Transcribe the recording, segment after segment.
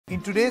In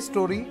today's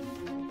story,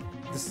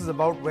 this is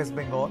about West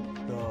Bengal,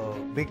 the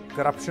big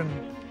corruption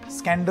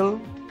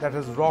scandal that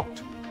has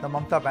rocked the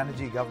Mamata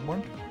Banerjee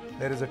government.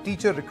 There is a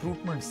teacher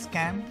recruitment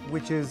scam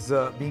which is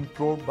being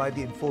probed by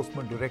the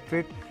Enforcement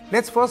Directorate.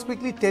 Let's first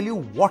quickly tell you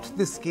what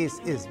this case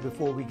is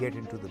before we get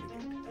into the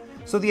debate.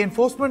 So the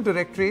Enforcement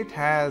Directorate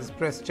has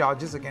pressed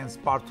charges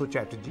against Partha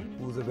Chatterjee,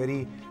 who is a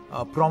very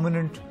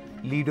prominent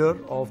leader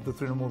of the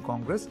Trinamool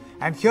Congress.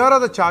 And here are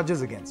the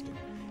charges against him.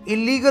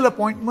 Illegal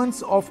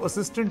appointments of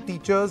assistant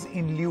teachers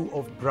in lieu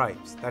of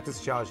bribes. That is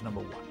charge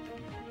number 1.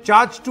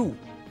 Charge 2,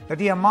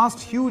 that he amassed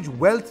huge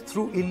wealth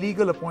through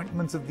illegal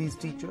appointments of these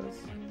teachers.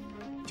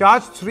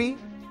 Charge 3,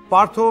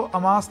 Partha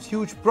amassed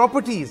huge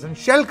properties and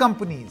shell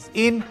companies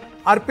in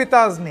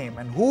Arpita's name.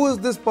 And who is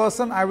this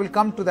person? I will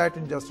come to that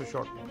in just a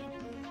short moment.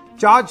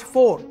 Charge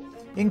 4,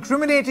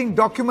 incriminating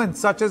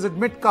documents such as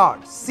admit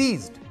cards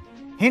seized,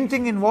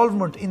 hinting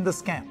involvement in the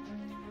scam.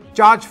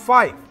 Charge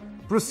 5,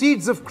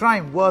 proceeds of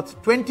crime worth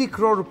 20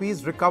 crore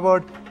rupees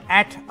recovered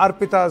at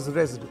Arpita's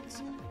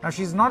residence. Now,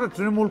 she's not a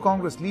Trinamool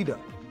Congress leader.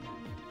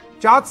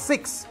 Charge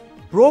 6,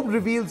 probe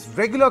reveals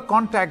regular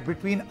contact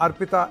between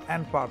Arpita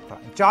and Partha.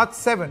 Charge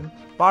 7,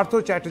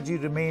 Partha Chatterjee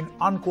remained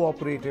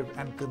uncooperative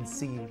and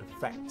concealed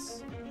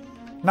facts.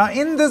 Now,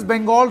 in this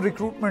Bengal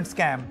recruitment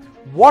scam,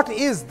 what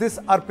is this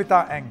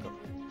Arpita angle?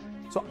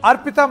 So,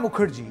 Arpita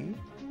Mukherjee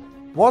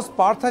was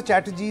Partha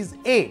Chatterjee's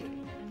aide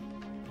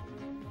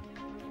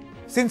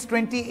since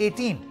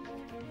 2018.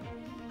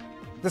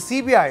 The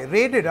CBI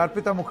raided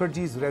Arpita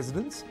Mukherjee's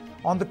residence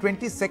on the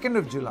 22nd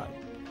of July.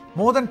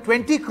 More than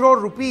 20 crore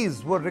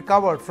rupees were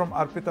recovered from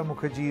Arpita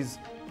Mukherjee's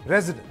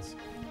residence.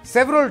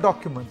 Several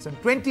documents and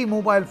 20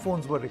 mobile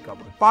phones were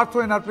recovered. Partha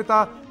and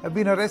Arpita have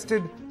been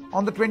arrested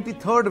on the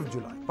 23rd of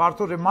July.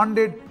 Partha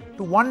remanded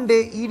to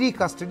 1-day ED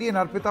custody and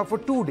Arpita for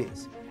 2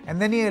 days.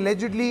 And then he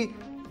allegedly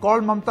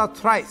called Mamata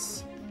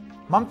thrice.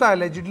 Mamata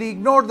allegedly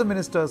ignored the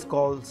minister's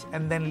calls,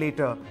 and then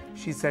later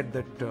she said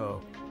that, the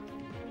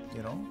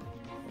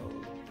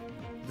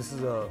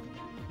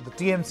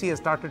TMC has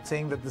started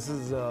saying that this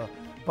is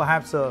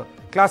perhaps a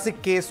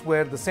classic case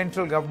where the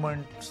central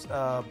government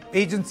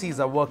agencies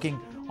are working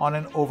on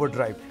an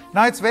overdrive.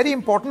 Now, it's very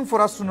important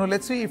for us to know,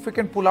 let's see if we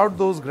can pull out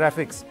those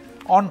graphics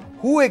on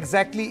who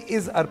exactly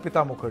is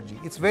Arpita Mukherjee.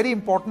 It's very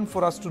important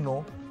for us to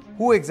know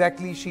who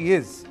exactly she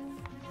is.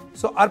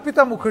 So,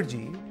 Arpita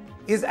Mukherjee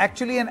is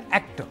actually an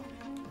actor.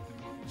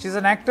 She's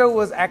an actor who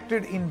has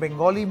acted in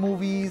Bengali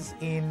movies,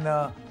 in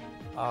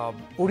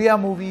Odia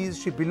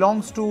movies. She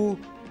belongs to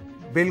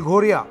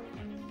Belghoria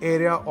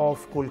area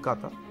of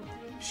Kolkata.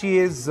 She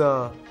is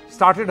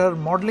started her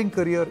modelling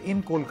career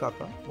in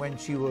Kolkata when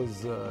she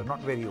was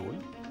not very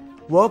old.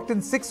 Worked in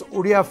 6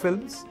 Odia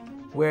films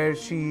where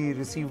she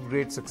received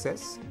great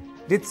success.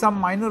 Did some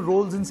minor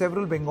roles in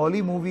several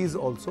Bengali movies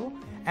also.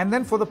 And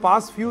then for the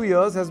past few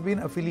years has been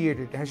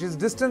affiliated. She's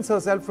distanced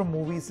herself from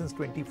movies since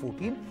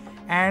 2014.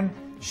 And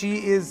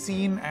she is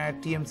seen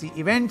at TMC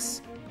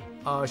events.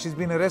 She's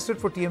been arrested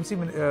for TMC,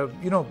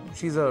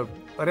 she's a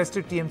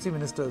arrested TMC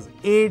minister's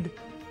aide.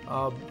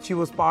 She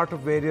was part of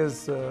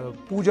various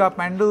puja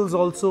pandals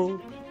also.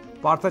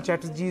 Partha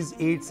Chatterjee's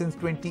aide since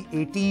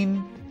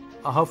 2018.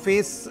 Her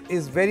face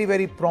is very,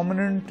 very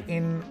prominent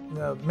in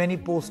many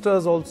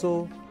posters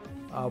also,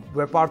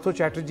 where Partha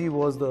Chatterjee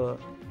was the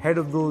head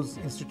of those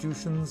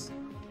institutions.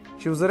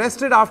 She was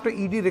arrested after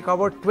ED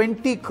recovered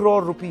 20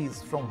 crore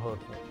rupees from her home.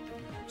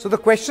 So the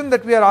question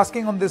that we are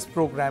asking on this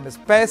program is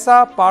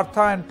Paisa,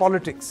 Partha and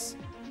politics.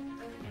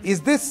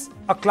 Is this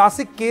a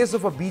classic case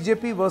of a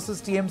BJP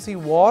versus TMC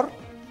war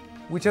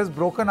which has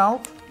broken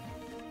out?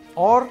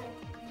 Or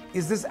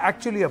is this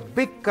actually a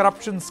big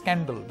corruption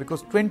scandal?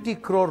 Because 20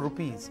 crore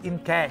rupees in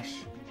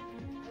cash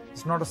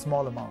is not a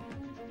small amount.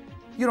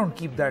 You don't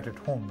keep that at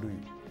home, do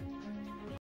you?